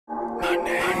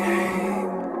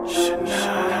name should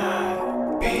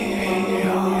not be in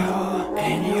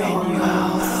your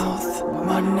mouth.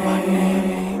 My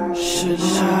name should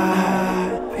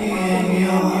not be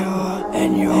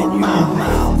in your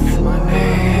mouth. My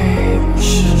name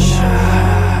should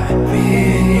not be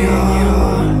in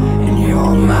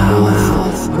your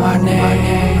mouth. My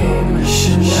name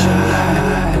should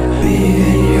not be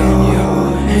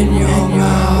in your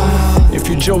mouth. If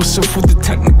you're Joseph with the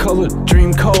Technicolor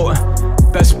dream coat,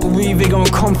 best believe they gon'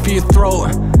 come for your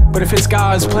throat. But if it's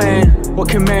God's plan, what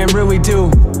can man really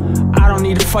do? I don't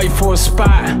need to fight for a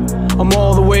spot. I'm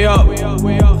all the way up,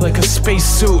 like a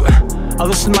spacesuit. I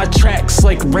listen to my tracks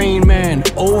like Rain Man,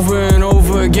 over and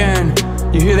over again.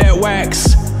 You hear that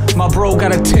wax? My bro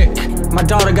got a tick, my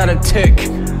daughter got a tick.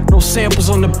 No samples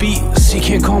on the beat, so you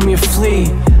can't call me a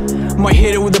flea. Might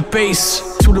hit it with a bass,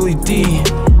 totally D.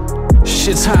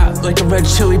 Shit's hot like a red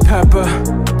chili pepper.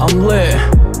 I'm lit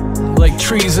like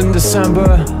trees in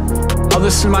December. I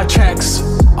listen to my tracks,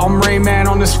 I'm Rain Man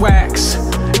on this wax.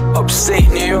 Upstate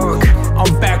New York,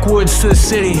 I'm backwoods to the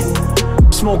city.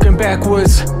 Smoking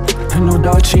backwoods and no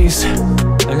Dutchies.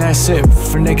 And that's it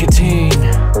for nicotine.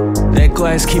 That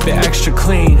glass keep it extra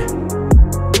clean.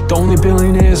 The only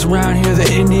billionaires around here are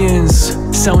the Indians,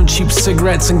 selling cheap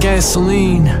cigarettes and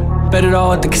gasoline. Bet it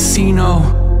all at the casino.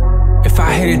 If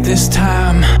I hit it this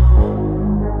time,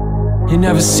 you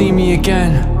never see me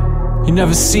again. You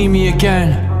never see me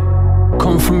again.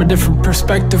 Come from a different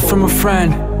perspective from a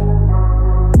friend.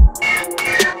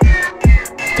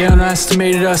 They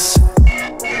underestimated us.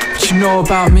 What you know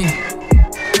about me?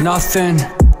 Nothing.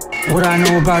 What I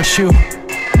know about you?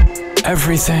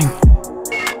 Everything.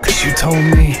 Cause you told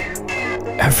me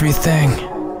everything.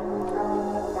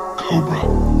 Cobra.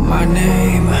 My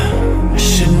name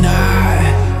should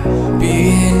not be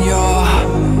in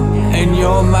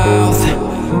your mouth.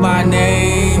 My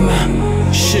name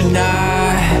should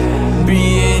not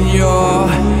be in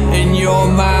your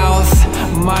mouth.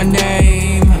 My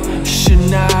name should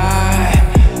not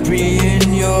be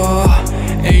in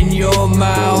your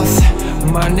mouth.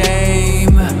 My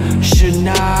name should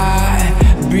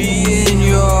not be in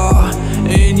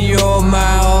your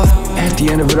mouth. At the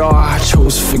end of it all, I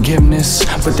chose forgiveness,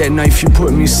 but that knife you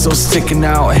put me still sticking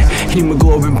out.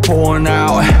 Hemoglobin pouring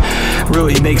out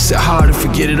really makes it hard to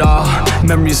forget it all.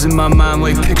 Memories in my mind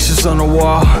like pictures on a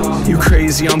wall. You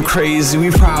crazy, I'm crazy,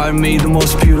 we probably made the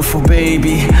most beautiful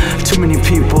baby. Too many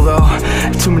people though,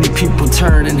 too many people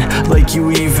turning like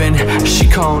you even. She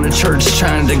calling the church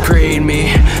trying to degrade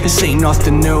me. This ain't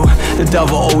nothing new, the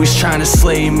devil always trying to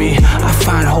slay me. I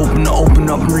find hope in to open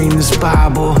up and reading this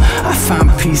Bible. I find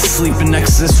peace sleeping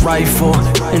next to this rifle.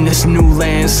 In this new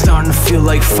land starting to feel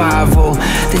like 5-0.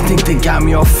 They think they got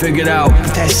me all figured out,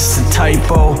 but that's just a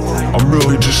typo. I'm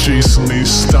really just chasing these,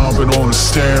 stomping on the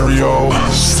stereo.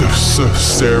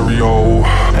 Stereo.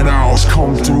 And I always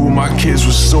come through my kids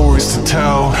with stories to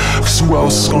tell. Cause who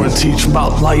else is gonna teach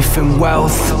about life and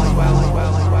wealth?